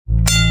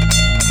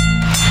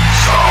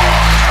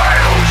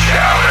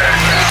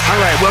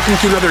Welcome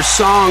to another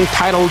song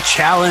title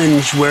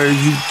challenge where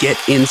you get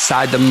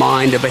inside the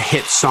mind of a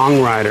hit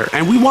songwriter.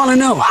 And we want to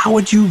know, how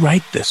would you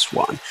write this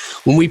one?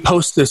 When we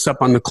post this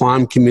up on the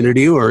Climb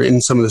community or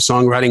in some of the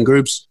songwriting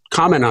groups,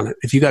 comment on it.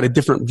 If you got a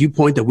different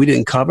viewpoint that we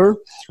didn't cover,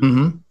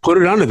 put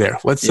it under there.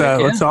 Let's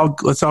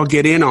all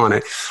get in on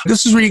it.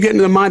 This is where you get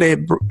into the mind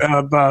of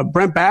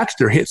Brent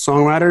Baxter, hit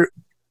songwriter.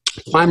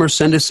 Climbers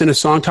send us in a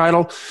song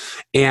title,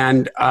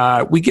 and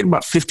we get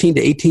about 15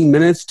 to 18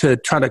 minutes to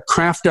try to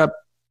craft up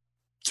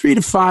 3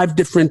 to 5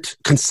 different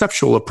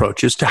conceptual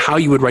approaches to how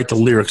you would write the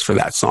lyrics for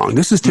that song.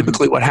 This is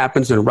typically what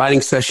happens in a writing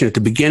session at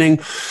the beginning,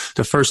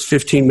 the first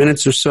 15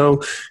 minutes or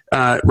so.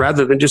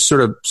 Rather than just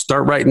sort of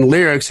start writing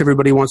lyrics,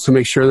 everybody wants to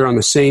make sure they're on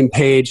the same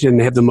page and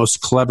they have the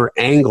most clever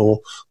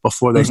angle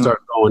before they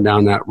start going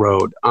down that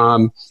road.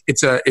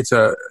 It's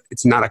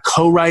not a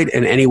co-write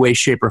in any way,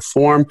 shape, or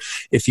form.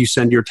 If you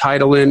send your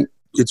title in,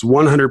 it's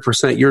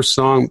 100% your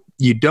song.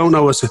 You don't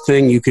owe us a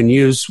thing. You can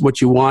use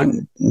what you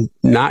want,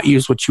 not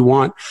use what you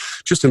want.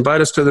 Just invite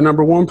us to the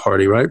number one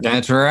party, right?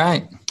 That's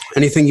right.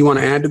 Anything you want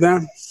to add to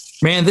that?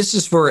 Man, this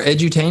is for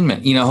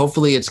edutainment. You know,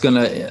 hopefully it's going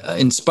to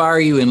inspire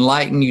you,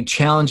 enlighten you,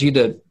 challenge you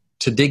to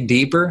dig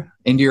deeper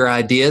into your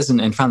ideas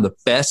and find the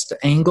best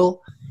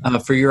angle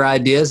for your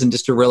ideas, and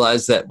just to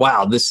realize that,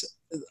 wow, these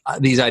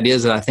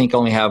ideas that I think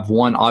only have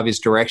one obvious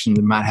direction,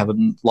 they might have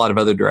a lot of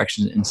other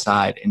directions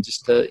inside, and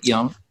just to,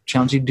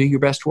 challenge you to do your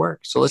best work.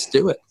 So let's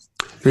do it.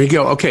 There you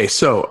go. Okay,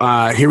 so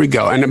here we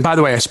go. And by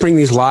the way, I spring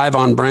these live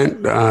on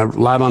Brent,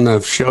 live on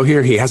the show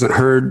here. He hasn't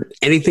heard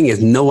anything. He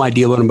has no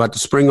idea what I'm about to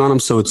spring on him.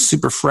 So it's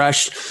super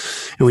fresh.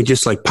 And we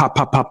just like pop,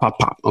 pop, pop, pop,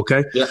 pop.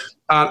 Okay? Yeah.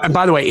 And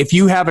by the way, if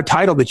you have a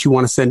title that you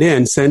want to send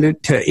in, send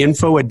it to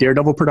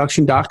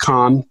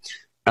info@daredevilproduction.com.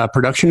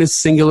 Production is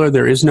singular.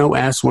 There is no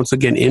S. Once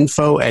again,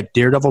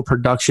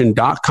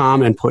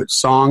 info@daredevilproduction.com, and put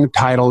song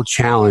title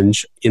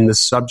challenge in the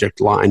subject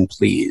line,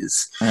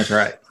 please. That's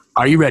right.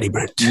 Are you ready,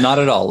 Brent? Not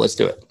at all. Let's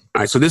do it. All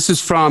right. So this is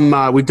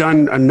from, we've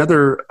done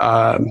another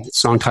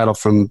song title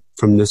from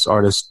this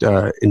artist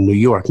in New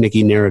York,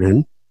 Nikki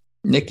Narradin.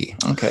 Nikki.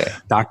 Okay.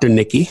 Dr.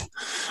 Nikki.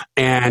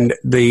 And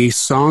the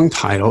song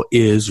title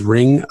is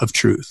Ring of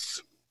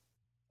Truth.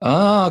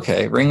 Oh,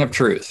 okay. Ring of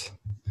Truth.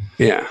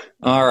 Yeah.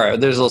 All right.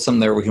 There's a little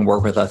something there we can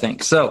work with, I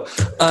think. So,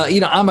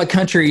 I'm a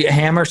country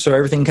hammer, so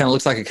everything kind of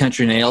looks like a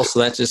country nail. So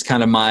that's just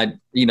kind of my,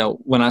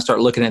 when I start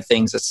looking at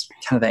things, that's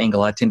kind of the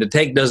angle I tend to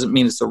take. Doesn't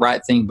mean it's the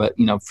right thing, but,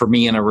 for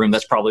me in a room,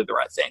 that's probably the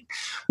right thing.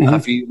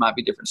 For you, it might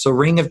be different. So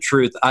Ring of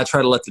Truth, I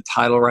try to let the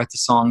title write the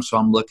song. So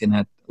I'm looking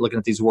at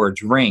these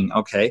words. Ring.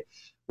 Okay.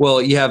 Well,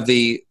 you have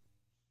the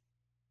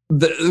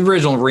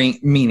original ring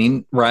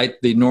meaning, right?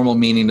 The normal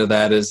meaning of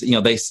that is,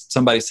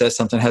 somebody says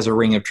something has a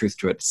ring of truth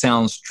to it. It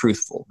sounds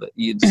truthful. That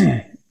it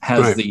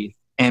has right. The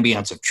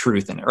ambience of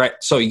truth in it, right?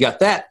 So you got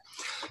that.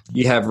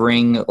 You have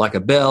ring like a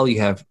bell.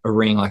 You have a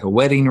ring like a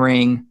wedding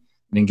ring,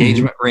 an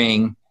engagement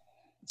ring.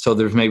 So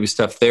there's maybe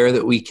stuff there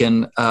that we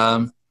can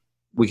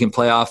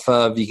play off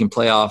of. You can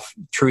play off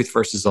truth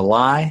versus a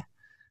lie.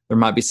 There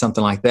might be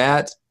something like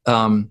that.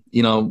 When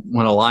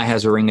a lie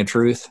has a ring of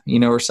truth,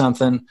 or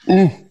something.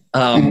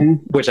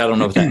 Which I don't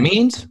know what that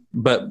means,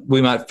 but we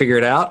might figure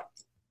it out.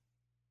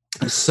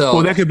 So,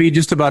 well, that could be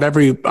just about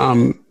every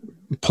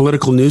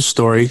political news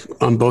story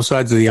on both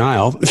sides of the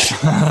aisle.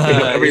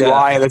 Every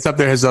lie that's up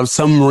there has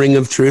some ring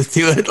of truth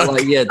to it.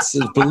 It's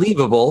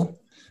believable.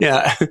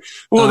 Yeah.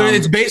 Well,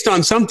 it's based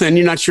on something.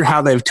 You're not sure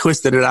how they've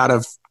contorted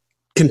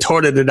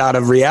it out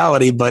of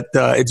reality, but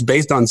it's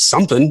based on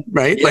something,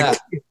 right? Yeah.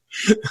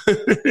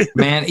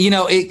 Man,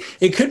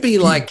 it could be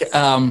like.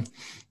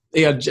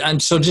 And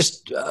so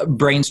just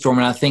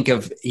brainstorming, I think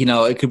of,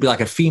 it could be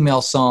like a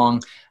female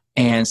song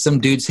and some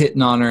dude's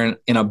hitting on her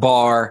in a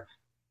bar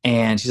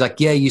and she's like,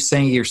 yeah, you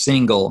saying you're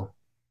single,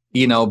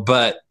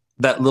 but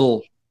that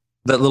little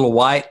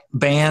white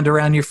band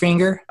around your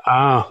finger.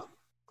 Oh,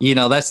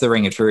 that's the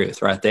ring of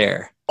truth right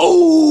there.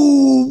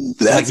 Oh,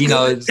 that's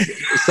good.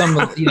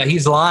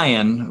 He's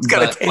lying,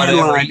 but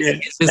whatever.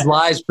 His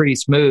lie is pretty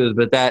smooth,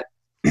 but that,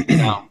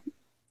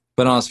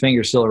 but on his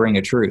finger, still a ring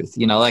of truth.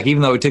 Like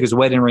even though he took his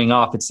wedding ring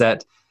off, it's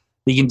that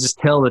you can just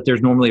tell that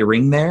there's normally a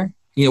ring there,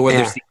 where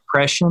there's the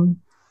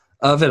impression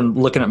of it. I'm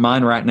looking at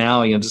mine right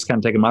now, just kind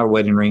of taking my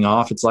wedding ring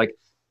off. It's like,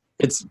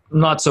 it's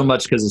not so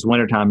much because it's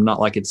wintertime, not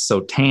like it's so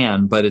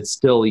tan, but it's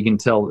still, you can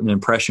tell an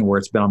impression where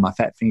it's been on my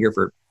fat finger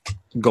for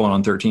going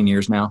on 13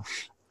 years now.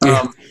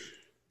 You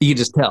can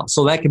just tell.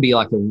 So that could be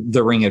like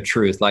the ring of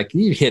truth. Like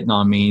you're hitting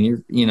on me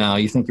and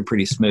you think you're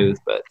pretty smooth,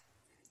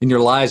 and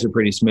your lies are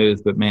pretty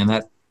smooth, but man,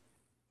 that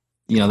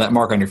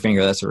mark on your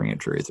finger, that's a ring of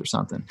truth or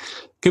something.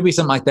 Could be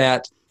something like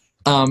that.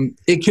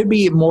 It could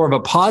be more of a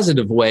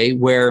positive way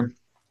where,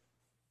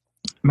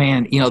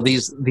 man,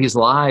 these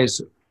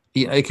lies,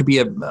 it could be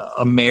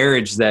a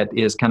marriage that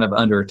is kind of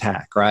under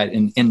attack, right?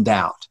 And in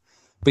doubt.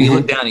 But you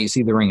look down and you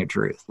see the ring of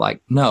truth.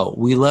 Like, no,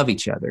 we love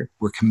each other.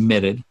 We're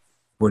committed.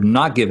 We're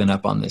not giving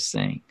up on this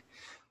thing.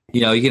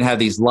 You can have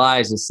these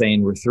lies as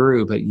saying we're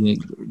through, but you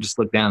just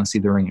look down and see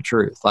the ring of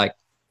truth. Like,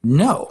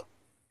 no,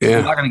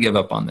 we're not going to give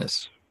up on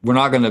this. We're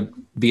not going to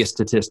be a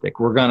statistic.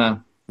 We're going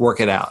to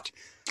work it out.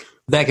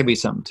 That could be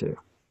something too.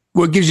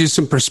 Well, it gives you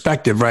some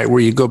perspective, right?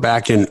 Where you go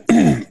back and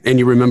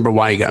you remember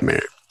why you got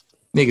married.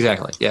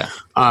 Exactly. Yeah.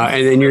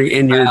 And then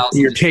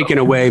you're taken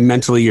away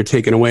mentally. You're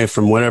taken away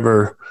from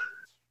whatever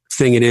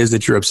thing it is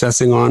that you're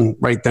obsessing on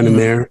right then and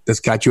there that's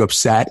got you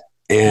upset.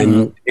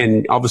 And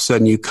all of a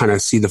sudden you kind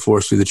of see the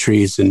forest through the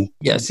trees and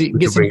get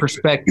some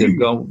perspective.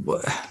 Go,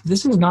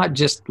 this is not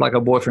just like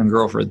a boyfriend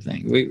girlfriend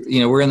thing.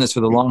 We're in this for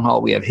the long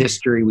haul. We have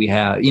history. We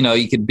have,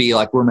 you could be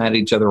like, we're mad at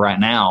each other right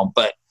now,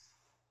 but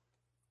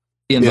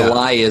the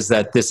lie is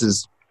that this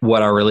is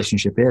what our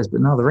relationship is. But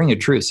no, the Ring of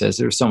Truth says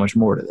there's so much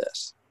more to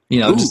this,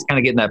 just kind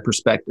of getting that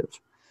perspective.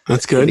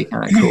 That's good. That'd be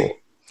kind of cool.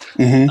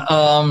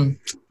 Mm-hmm.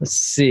 Let's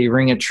see.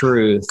 Ring of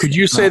Truth. Could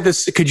you say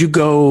this? Could you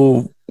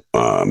go,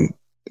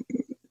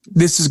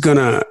 this is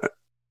gonna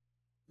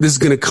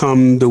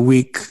come the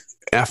week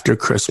after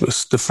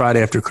Christmas, the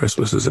Friday after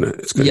Christmas, isn't it?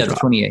 It's the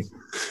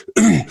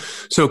 28th.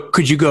 So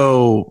could you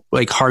go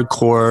like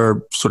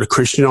hardcore sort of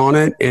Christian on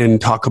it and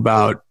talk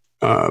about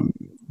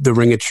the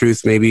Ring of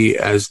Truth maybe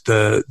as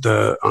the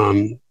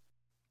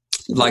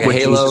like a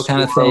halo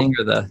kind of thing,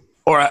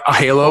 or a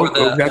halo?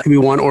 That could be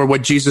one, or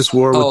what Jesus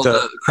wore with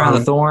the crown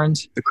of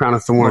thorns. The crown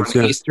of thorns.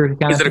 Yeah. Easter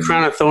is it a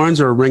crown of thorns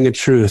or a Ring of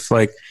Truth?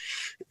 Like,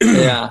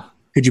 yeah.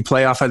 Could you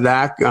play off of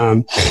that?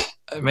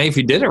 Maybe if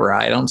you did it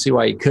right, I don't see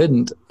why you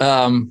couldn't.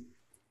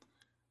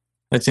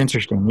 That's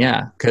interesting.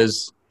 Yeah.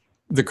 Because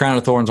the crown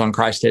of thorns on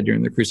Christ's head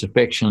during the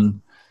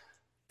crucifixion.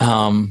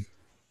 I'm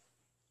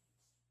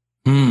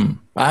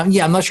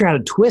not sure how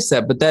to twist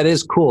that, but that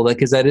is cool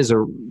because that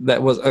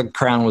was a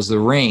crown was the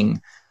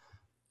ring,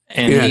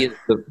 and he is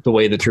the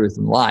way, the truth,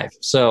 and life.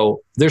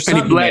 So there's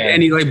something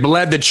and he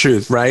bled the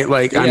truth, right?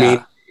 Like I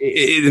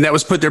mean, that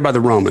was put there by the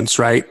Romans,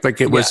 right?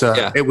 Like it was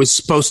it was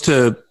supposed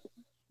to.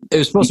 It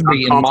was supposed to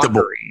be in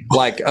mockery,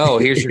 like, oh,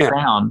 here's your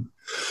crown.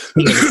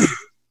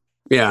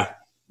 Yeah,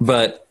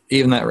 but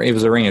even that, it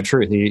was a Ring of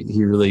Truth.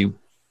 He really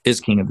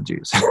is King of the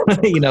Jews.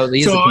 That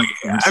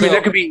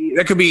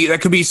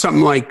could be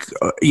something like,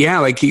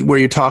 where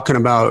you're talking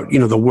about,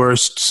 the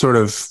worst sort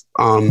of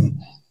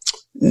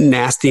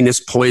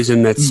nastiness,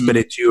 poison that's spit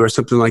at you, or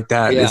something like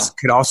that. Yeah. This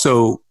could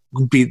also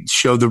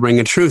show the Ring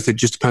of Truth. It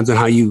just depends on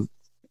how you.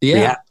 Yeah.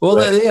 React. Well,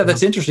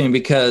 that's interesting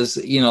because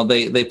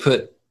they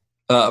put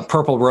a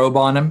purple robe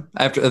on him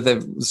after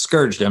they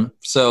scourged him,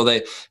 so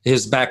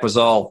his back was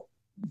all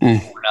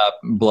up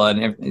in blood,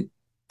 and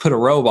put a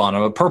robe on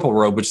him, a purple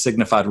robe, which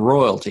signified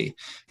royalty.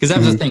 Because that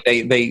was the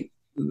thing. They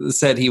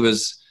said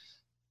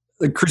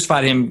they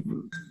crucified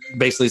him,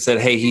 basically said,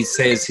 hey, he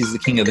says he's the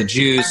King of the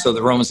Jews, so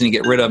the Romans need to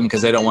get rid of him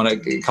because they don't want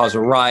to cause a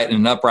riot and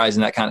an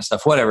uprising, that kind of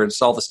stuff, whatever.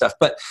 It's all the stuff.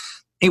 But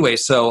anyway,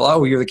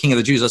 so, you're the King of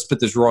the Jews, let's put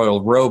this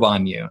royal robe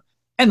on you.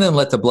 And then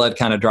let the blood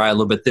kind of dry a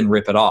little bit, then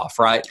rip it off,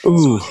 right?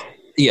 Ooh. So,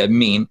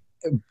 mean,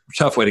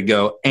 tough way to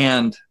go.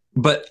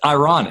 But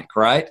ironic,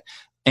 right?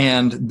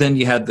 And then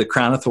you had the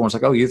crown of thorns,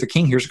 like, oh, you're the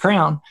king, here's a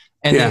crown.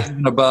 And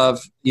then above,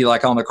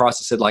 like on the cross,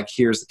 it said, like,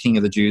 here's the King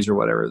of the Jews or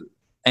whatever.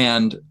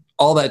 And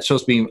all that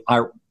supposed to be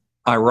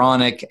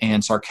ironic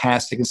and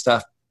sarcastic and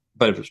stuff,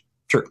 but it was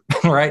true,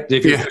 right?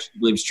 If you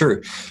believe it's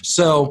true.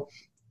 So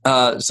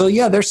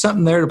there's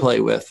something there to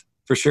play with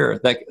for sure.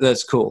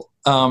 That's cool.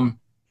 And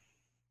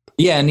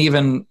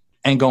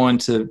going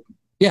to,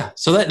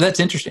 so that's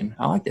interesting.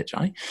 I like that,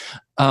 Johnny.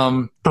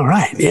 All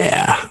right,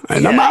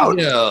 and I'm out.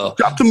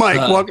 Drop the mic,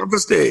 walk off the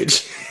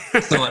stage.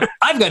 So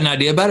I've got an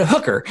idea about a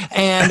hooker,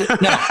 and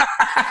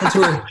since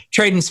we're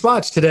trading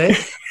spots today.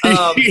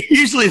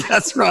 Usually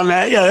that's where I'm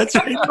at. Yeah, that's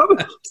right.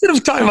 Instead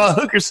of talking about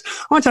hookers,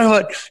 I want to talk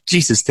about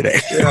Jesus today.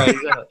 Right.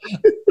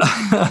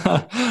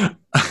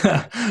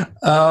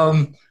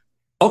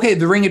 Okay,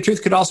 the Ring of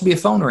Truth could also be a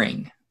phone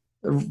ring.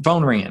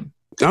 Phone ringing.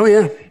 Oh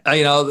yeah.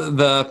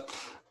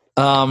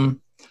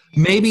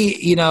 Maybe,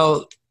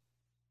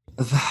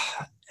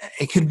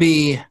 it could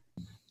be,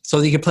 so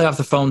you could play off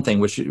the phone thing,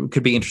 which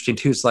could be interesting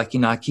too. It's like,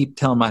 I keep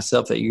telling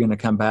myself that you're going to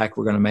come back.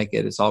 We're going to make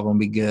it. It's all going to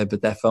be good.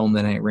 But that phone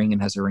that ain't ringing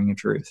has a ring of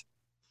truth.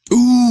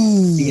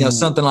 Ooh.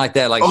 Something like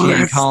that. Like she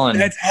ain't calling.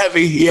 That's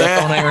heavy. Yeah.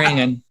 That phone ain't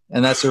ringing.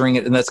 And that's a ring.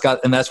 And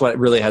that's what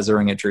really has a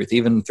ring of truth.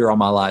 Even through all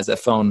my lies, that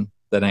phone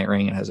that ain't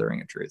ringing has a ring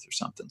of truth or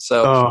something.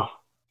 So,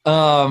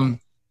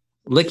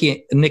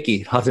 Nikki,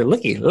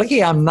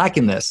 I'm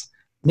liking this.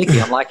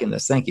 Nikki, I'm liking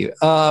this. Thank you.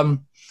 The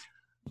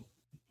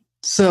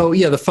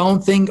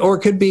phone thing, or it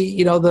could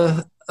be,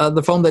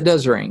 the phone that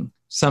does ring.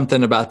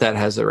 Something about that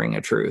has a ring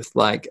of truth.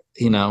 Like,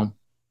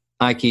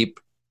 I keep.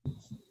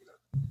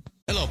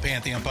 Hello,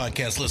 Pantheon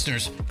podcast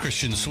listeners.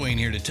 Christian Swain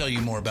here to tell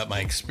you more about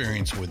my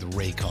experience with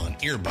Raycon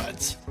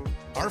earbuds.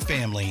 Our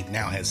family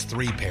now has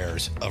 3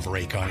 pairs of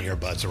Raycon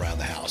earbuds around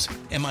the house,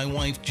 and my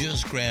wife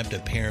just grabbed a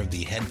pair of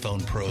the Headphone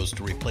Pros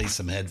to replace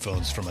some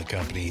headphones from a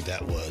company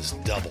that was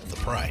double the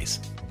price.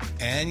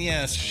 And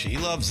yes, she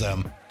loves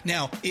them.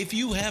 Now, if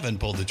you haven't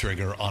pulled the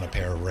trigger on a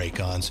pair of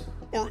Raycons,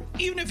 or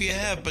even if you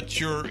have, but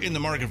you're in the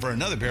market for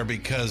another pair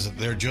because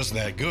they're just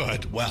that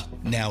good, well,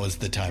 now is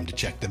the time to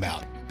check them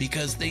out,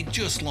 because they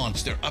just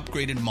launched their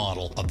upgraded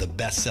model of the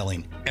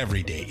best-selling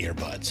everyday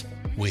earbuds.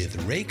 With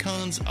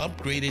Raycon's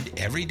upgraded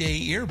everyday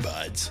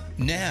earbuds,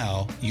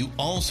 now you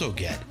also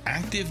get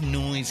active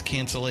noise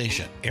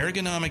cancellation,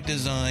 ergonomic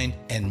design,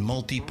 and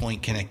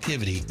multi-point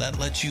connectivity that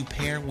lets you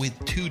pair with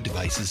 2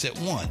 devices at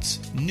once.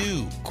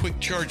 New quick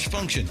charge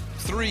function,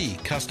 3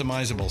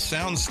 customizable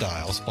sound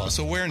styles, plus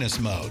awareness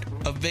mode.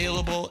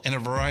 Available in a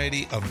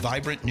variety of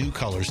vibrant new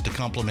colors to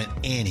complement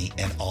any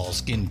and all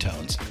skin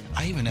tones.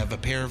 I even have a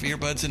pair of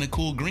earbuds in a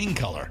cool green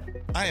color.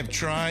 I have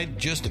tried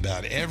just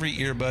about every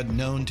earbud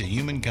known to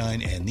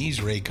humankind, and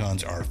these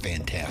Raycons are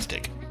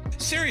fantastic.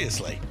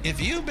 Seriously,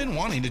 if you've been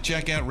wanting to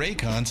check out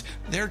Raycons,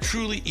 there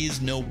truly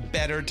is no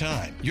better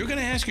time. You're going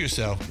to ask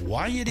yourself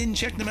why you didn't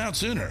check them out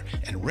sooner,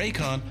 and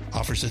Raycon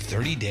offers a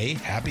 30-day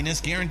happiness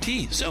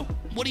guarantee. So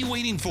what are you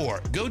waiting for?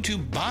 Go to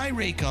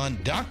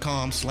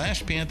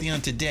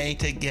buyraycon.com/Pantheon today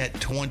to get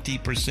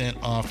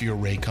 20% off your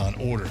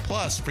Raycon order,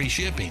 plus free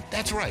shipping.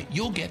 That's right,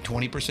 you'll get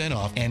 20%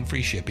 off and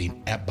free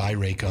shipping at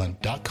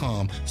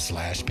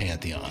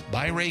buyraycon.com/Pantheon.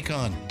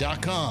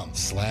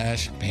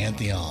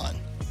 buyraycon.com/Pantheon.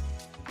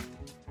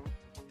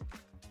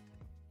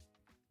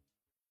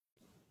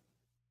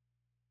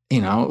 You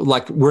know,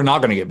 like, we're not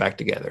going to get back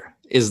together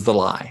is the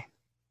lie.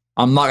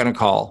 I'm not going to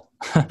call.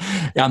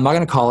 I'm not going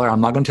to call her. I'm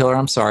not going to tell her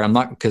I'm sorry. I'm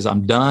not, because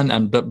I'm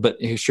done. But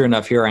sure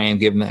enough, here I am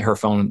giving her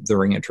phone the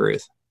ring of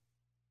truth.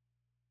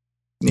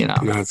 You know,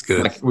 that's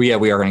good. Like, we are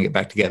going to get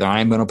back together.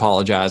 I am going to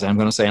apologize. I'm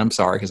going to say I'm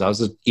sorry because I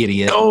was an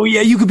idiot. Oh yeah,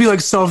 you could be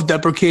like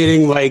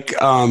self-deprecating, like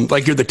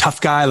you're the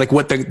tough guy, like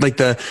what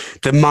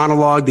the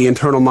monologue, the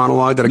internal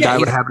monologue that a guy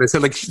would have and say,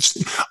 like,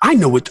 I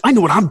know what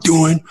I'm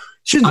doing.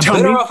 Shouldn't tell me.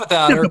 I'm better off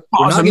without her.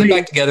 We're not getting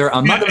back together.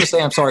 I'm not going to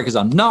say I'm sorry because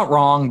I'm not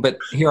wrong, but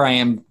here I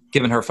am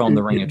giving her phone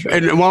the ring of truth.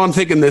 And while I'm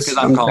thinking this,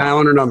 I'm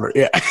dialing her number.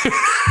 Yeah,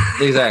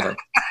 exactly.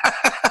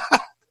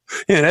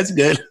 Yeah, that's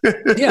good.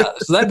 Yeah,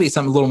 so that'd be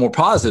something a little more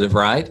positive,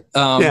 right?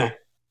 Yeah.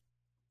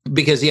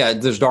 Because,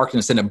 there's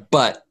darkness in it,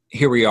 but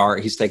here we are.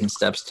 He's taking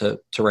steps to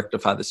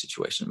rectify the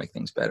situation, make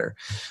things better.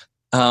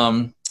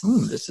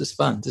 This is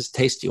fun. This is a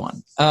tasty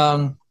one.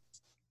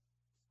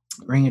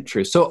 Ring of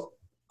truth. So,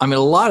 I mean, a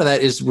lot of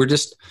that is we're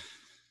just,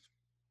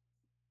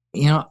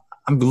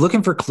 I'm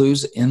looking for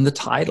clues in the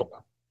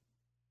title.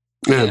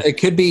 Yeah. It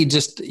could be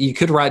just, you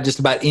could write just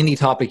about any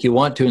topic you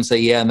want to and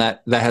say, and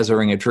that has a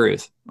ring of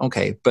truth.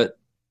 Okay, but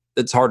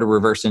it's hard to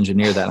reverse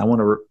engineer that. I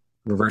want to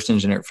reverse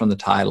engineer it from the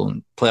title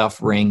and play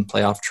off ring,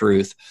 play off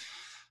truth.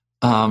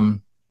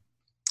 Let's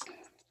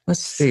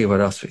see what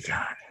else we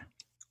got.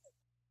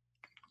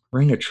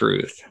 Ring of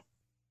truth.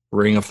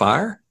 Ring of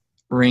fire?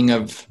 Ring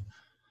of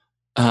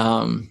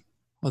the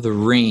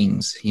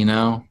rings,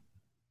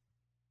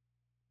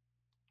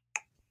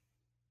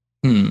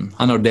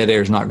 I know dead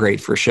air is not great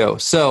for a show,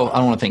 so I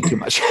don't want to think too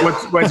much.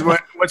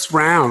 What's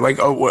round? Like,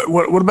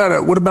 what about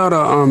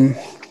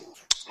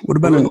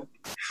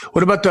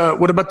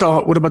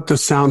the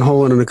sound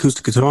hole in an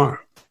acoustic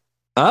guitar?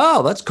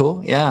 Oh, that's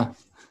cool. Yeah,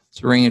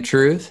 it's a ring of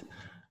truth.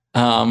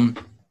 Ring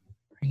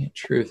of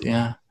truth.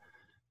 Yeah,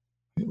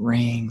 it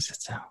rings.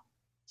 It's a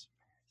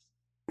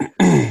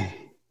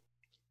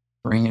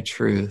ring of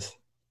truth.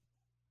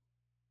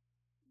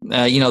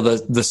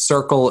 The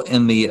circle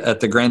at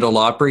the Grand Ole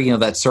Opry,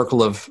 that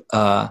circle of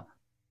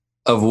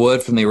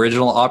wood from the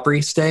original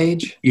Opry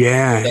stage.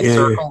 Yeah, that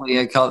circle,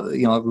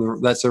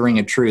 that's a ring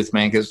of truth,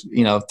 man. Because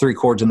 3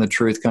 chords in the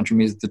truth, country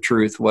music, the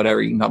truth,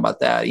 whatever. You can talk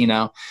about that.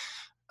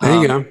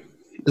 There you go.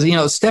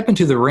 Step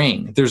into the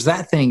ring. There's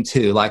that thing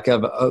too, like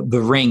of the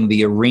ring,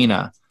 the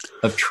arena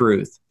of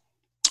truth.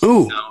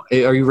 Ooh,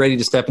 are you ready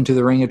to step into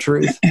the ring of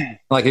truth?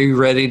 Like, are you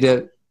ready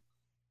to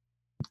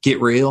get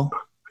real?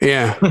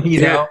 Yeah,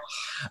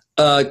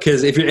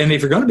 because if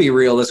you're going to be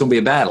real, there's going to be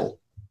a battle.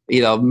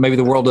 Maybe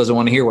the world doesn't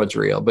want to hear what's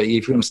real, but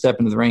if you're going to step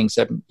into the ring,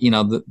 step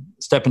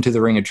into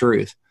the ring of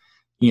truth.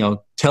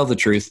 Tell the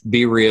truth,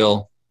 be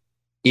real,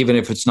 even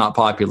if it's not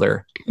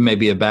popular. It may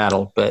be a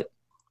battle, but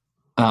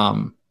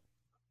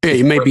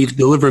you may be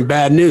delivering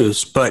bad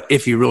news, but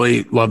if you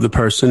really love the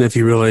person, if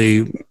you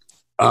really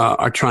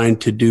are trying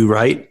to do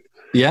right,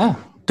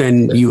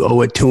 then you owe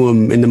it to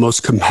them in the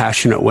most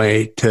compassionate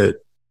way to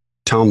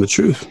tell them the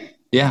truth.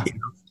 Yeah.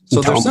 So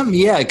there's something,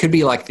 it could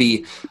be like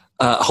the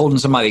holding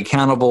somebody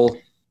accountable,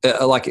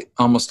 like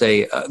almost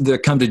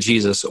the come to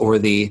Jesus, or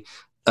the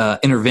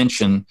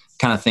intervention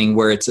kind of thing,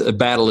 where it's a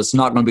battle. It's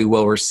not going to be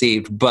well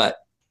received, but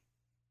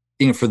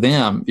for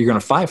them, you're going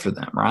to fight for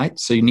them, right?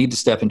 So you need to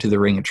step into the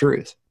ring of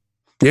truth.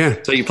 Yeah.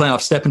 So you plan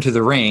off step into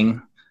the ring,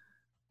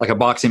 like a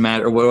boxing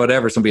match or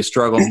whatever. It's going to be a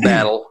struggle,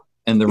 battle,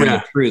 and the ring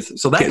of truth.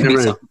 So that can be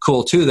something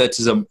cool too.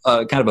 That's a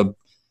kind of a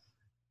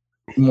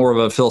more of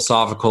a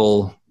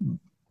philosophical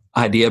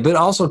idea, but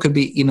also could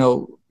be,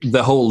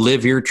 the whole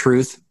live your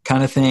truth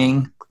kind of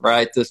thing,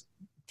 right? This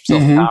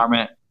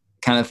self-empowerment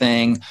kind of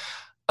thing.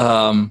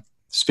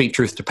 Speak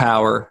truth to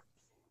power.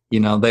 They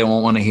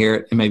won't want to hear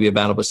it. It may be a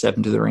battle, but step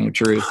into the ring of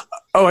truth.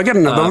 Oh, I got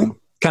another one.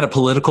 Kind of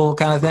political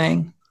kind of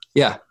thing.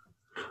 Yeah.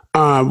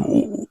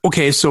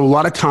 Okay. So a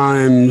lot of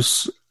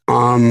times,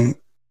 the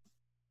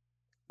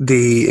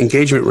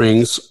engagement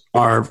rings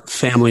are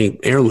family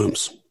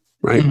heirlooms,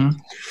 right?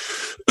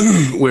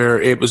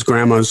 Where it was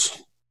grandma's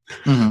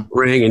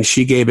ring, and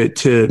she gave it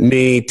to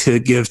me to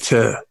give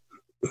to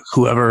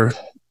whatever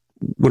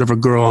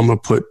girl I'm going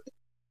to put.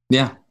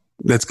 Yeah.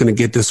 That's going to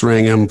get this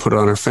ring and put it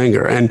on her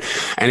finger. And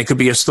it could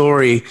be a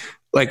story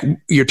like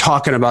you're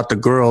talking about the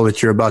girl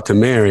that you're about to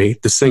marry,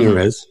 the singer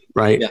is,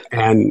 right? Yeah.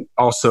 And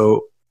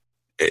also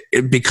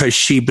because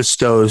she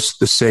bestows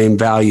the same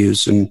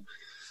values and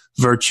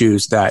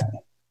virtues that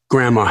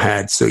grandma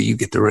had. So you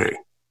get the ring.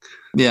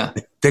 Yeah.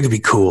 That could be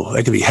cool.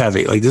 That could be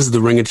heavy. Like, this is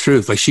the ring of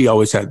truth. Like, she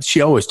always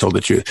told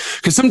the truth.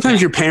 Because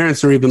sometimes your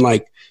parents are even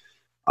like,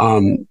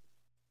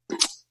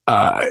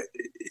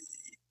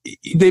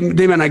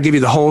 they might not give you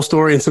the whole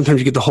story, and sometimes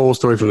you get the whole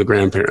story from the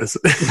grandparents.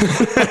 You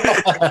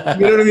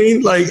know what I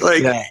mean? Like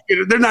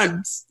they're not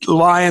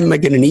lying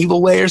like in an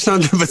evil way or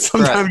something, but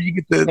sometimes you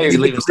get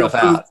you're leaving stuff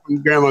out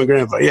from grandma and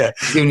grandpa. Yeah,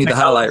 giving you the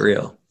highlight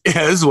reel.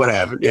 Yeah, this is what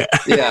happened. Yeah,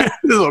 yeah,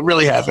 this is what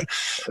really happened.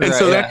 And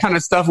so that kind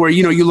of stuff where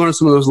you learn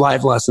some of those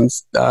life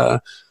lessons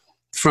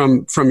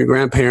from your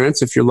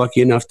grandparents if you're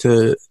lucky enough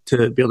to be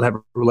able to have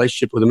a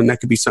relationship with them, and that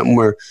could be something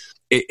where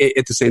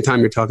at the same time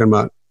you're talking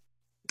about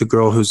the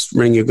girl whose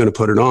ring you're going to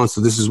put it on. So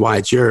this is why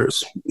it's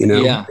yours.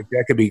 Yeah. Like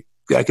that could be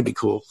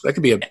cool. That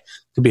could be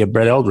a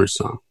Brett Eldredge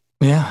song.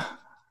 Yeah.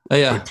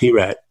 Yeah. Or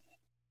T-Rat.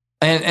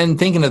 And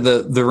thinking of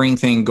the ring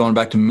thing, going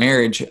back to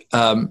marriage,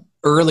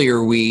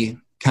 earlier we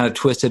kind of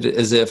twisted it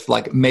as if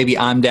like maybe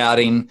I'm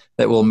doubting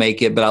that we'll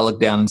make it, but I look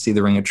down and see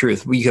the ring of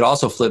truth. You could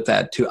also flip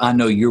that to, I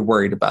know you're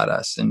worried about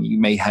us and you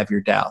may have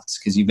your doubts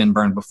because you've been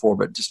burned before,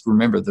 but just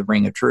remember the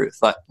ring of truth,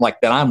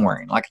 like that I'm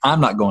wearing, like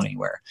I'm not going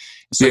anywhere.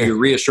 So you're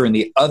reassuring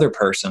the other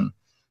person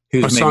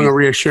who's a song of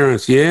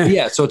reassurance. Yeah.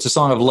 Yeah. So it's a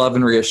song of love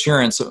and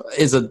reassurance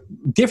is a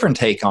different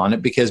take on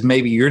it because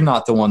maybe you're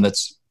not the one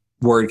that's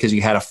worried because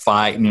you had a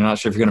fight and you're not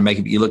sure if you're going to make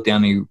it, but you look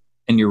down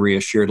and you're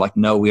reassured, like,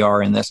 no, we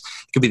are in this.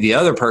 It could be the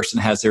other person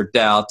has their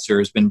doubts or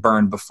has been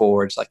burned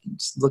before. It's like,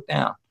 just look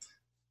down.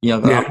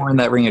 I'm wearing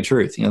that ring of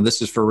truth.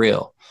 This is for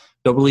real.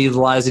 Don't believe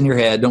the lies in your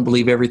head. Don't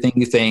believe everything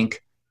you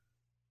think.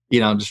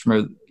 Just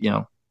remember,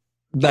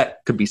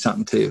 that could be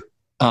something too.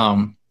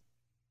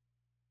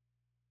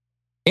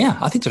 Yeah,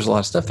 I think there's a lot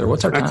of stuff there.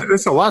 What's our time?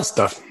 That's a lot of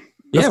stuff.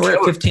 We're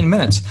at 15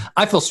 minutes.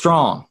 I feel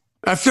strong.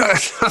 I feel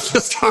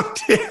strong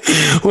too.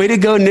 Way to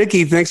go,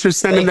 Nikki. Thanks for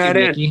sending that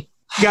in. Nikki.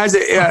 Guys,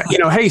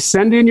 hey,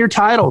 send in your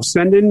title.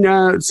 Send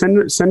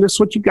us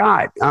what you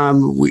got.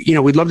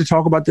 We'd love to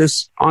talk about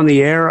this on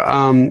the air.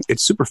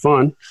 It's super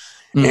fun.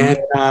 Mm-hmm.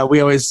 And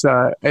we always,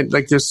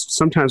 there's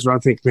sometimes where I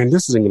think, man,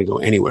 this isn't going to go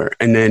anywhere.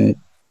 And then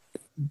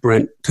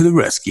Brent to the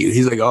rescue.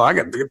 He's like, oh, I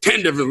got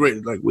 10 different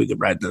ways. Like, we could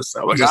write this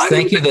out. Like, just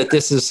thank you that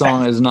this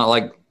song is not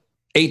like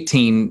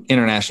 18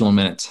 international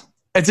minutes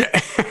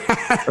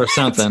or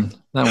something.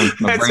 That one,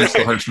 my brain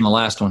still hurts from the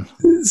last one.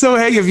 So,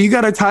 hey, if you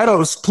got a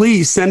title,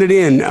 please send it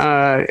in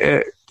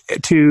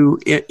to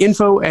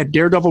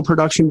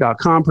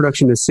info@daredevilproduction.com.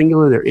 Production is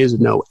singular. There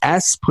is no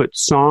S. Put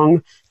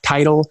song,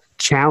 title,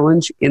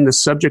 challenge in the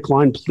subject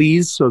line,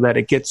 please, so that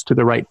it gets to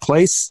the right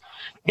place.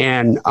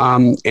 And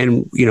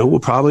we'll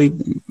probably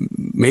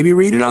maybe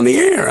read it on the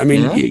air. I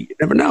mean, you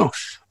never know.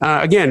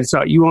 Again,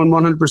 so you own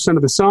 100%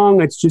 of the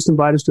song. It's just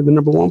invite us to the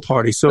number one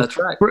party. So that's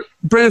right.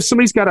 Brent, if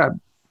somebody's got to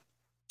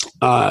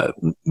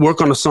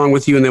work on a song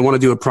with you and they want to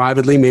do it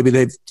privately, maybe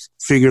they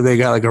figure they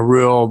got like a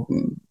real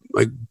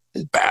like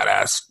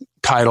badass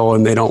title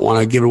and they don't want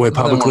to give it away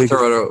publicly.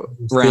 Throw it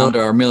around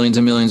to our millions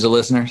and millions of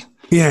listeners.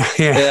 Yeah.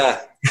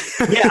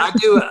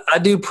 I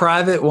do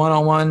private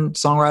one-on-one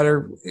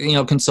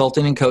songwriter,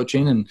 consulting and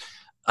coaching. And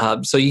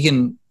so you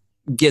can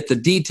get the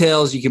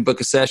details. You can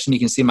book a session. You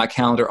can see my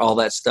calendar, all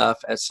that stuff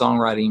at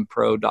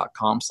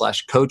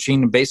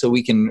songwritingpro.com/coaching. And basically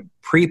we can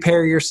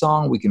prepare your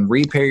song. We can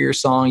repair your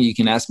song. You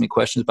can ask me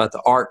questions about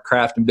the art,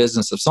 craft, and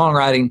business of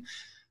songwriting.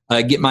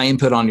 Get my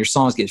input on your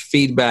songs, get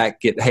feedback,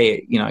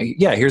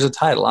 here's a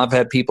title. I've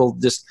had people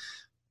just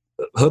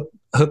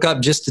hook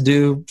up just to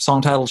do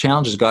song title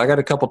challenges. I got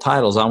a couple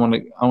titles. I want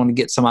to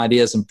get some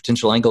ideas and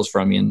potential angles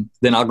from you, and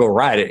then I'll go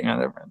write it.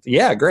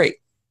 Yeah, great.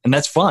 And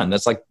that's fun.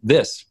 That's like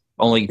this,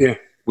 only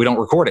we don't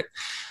record it.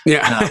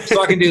 Yeah.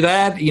 So I can do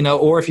that,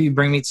 or if you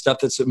bring me stuff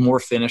that's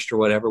more finished or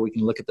whatever, we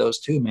can look at those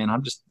too, man.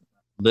 I'm just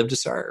live to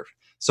serve.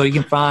 So you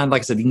can find,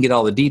 like I said, you can get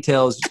all the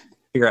details,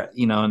 figure out,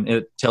 and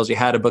it tells you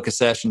how to book a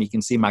session. You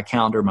can see my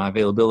calendar, my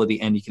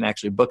availability, and you can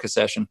actually book a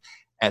session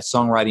at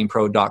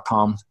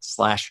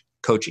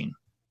songwritingpro.com/coaching.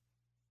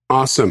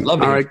 Awesome. All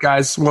right,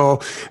 guys.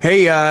 Well,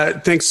 hey,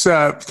 thanks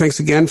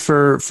again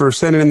for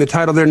sending in the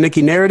title there,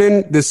 Nikki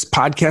Narradin. This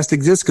podcast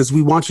exists because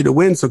we want you to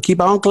win, so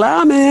keep on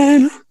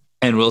climbing.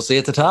 And we'll see you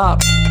at the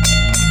top. Song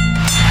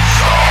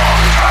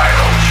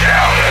title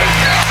challenge.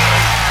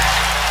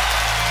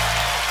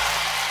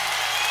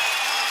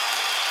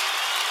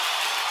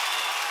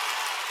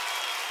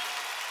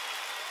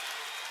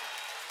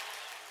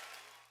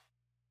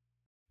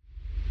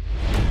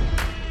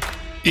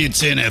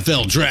 It's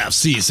NFL draft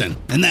season,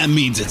 and that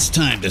means it's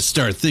time to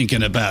start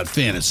thinking about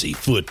fantasy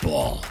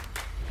football.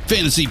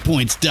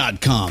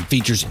 FantasyPoints.com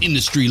features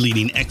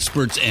industry-leading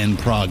experts and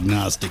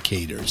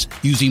prognosticators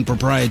using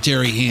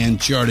proprietary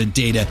hand-charted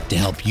data to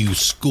help you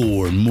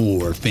score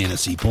more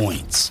fantasy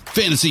points.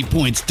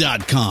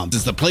 FantasyPoints.com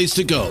is the place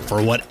to go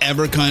for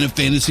whatever kind of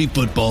fantasy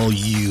football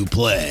you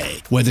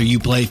play. Whether you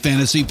play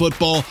fantasy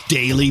football,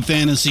 daily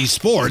fantasy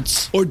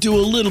sports, or do a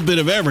little bit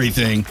of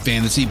everything,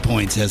 Fantasy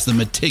Points has the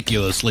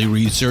meticulously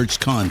researched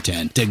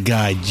content to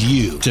guide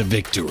you to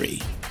victory.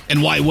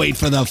 And why wait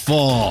for the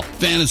fall?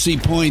 Fantasy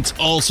Points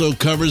also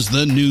covers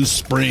the new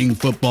spring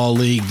football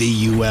league,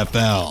 the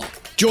UFL.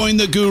 Join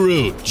the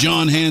guru,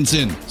 John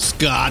Hansen,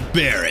 Scott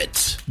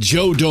Barrett,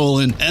 Joe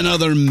Dolan, and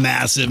other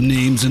massive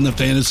names in the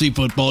fantasy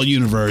football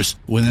universe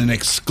with an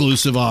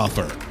exclusive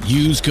offer.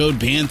 Use code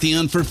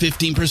Pantheon for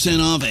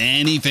 15% off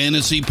any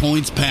Fantasy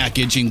Points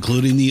package,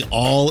 including the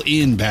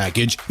all-in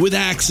package, with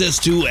access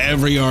to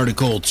every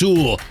article,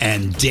 tool,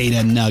 and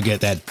data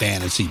nugget that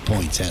Fantasy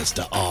Points has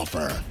to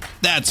offer.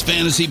 That's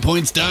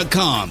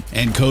FantasyPoints.com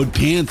and code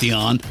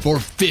Pantheon for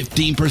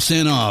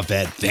 15% off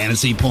at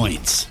Fantasy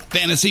Points.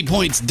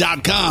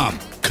 FantasyPoints.com,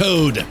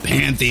 code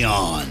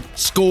Pantheon.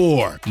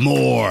 Score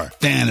more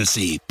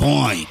fantasy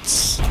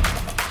points.